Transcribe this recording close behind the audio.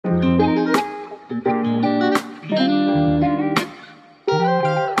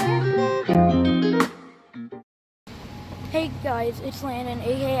guys, it's Landon,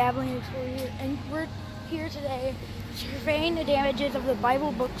 aka Abilene Bookstore here, and we're here today surveying the damages of the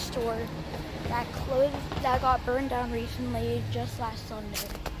Bible bookstore that got burned down recently, just last Sunday.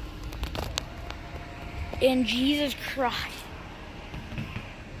 And Jesus Christ,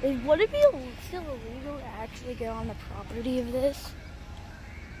 would it be still illegal to actually get on the property of this?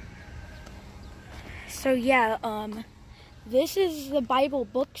 So yeah, this is the Bible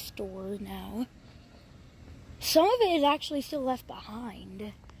bookstore now. Some of it is actually still left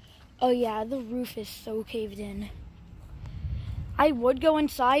behind. Oh yeah, the roof is so caved in. I would go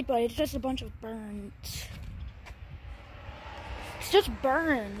inside, but it's just a bunch of burnt. It's just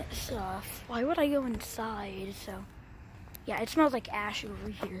burnt stuff. Why would I go inside? So, yeah, it smells like ash over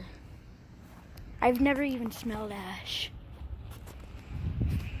here. I've never even smelled ash.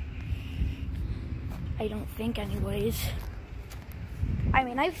 I don't think anyways. I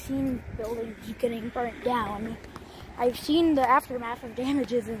mean, I've seen buildings getting burnt down. I've seen the aftermath of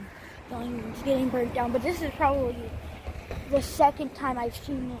damages and buildings getting burnt down, but this is probably the second time I've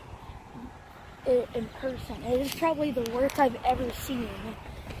seen it in person. It is probably the worst I've ever seen.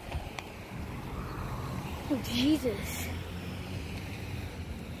 Oh, Jesus.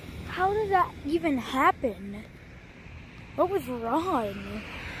 How did that even happen? What was wrong?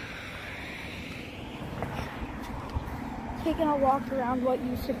 Taking a walk around what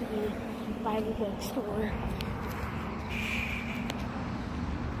used to be a Bible bookstore.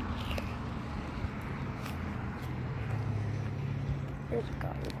 There's a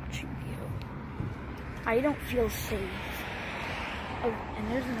guy watching you. I don't feel safe. Oh,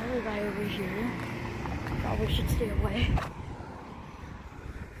 and there's another guy over here. Probably should stay away.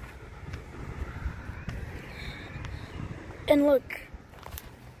 And look,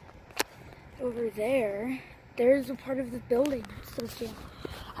 over there. There's a part of the building that's still standing.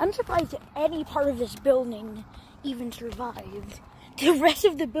 I'm surprised that any part of this building even survived. The rest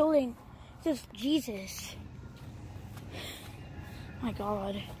of the building, just Jesus. My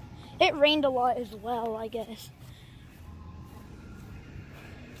God. It rained a lot as well, I guess.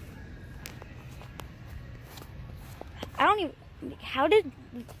 I don't even, how did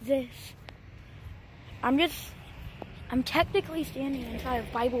this, I'm technically standing inside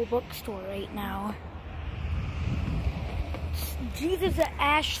a Bible bookstore right now. Jesus, the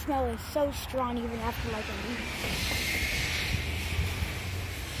ash smell is so strong even after like a week.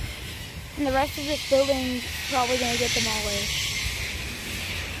 And the rest of this building is probably going to get demolished.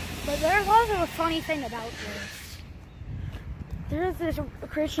 But there's also a funny thing about this. There's this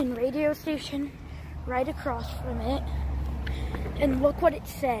Christian radio station right across from it. And look what it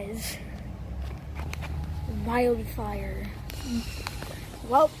says. Wildfire.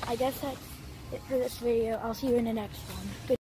 Well, I guess that's it for this video. I'll see you in the next one. Good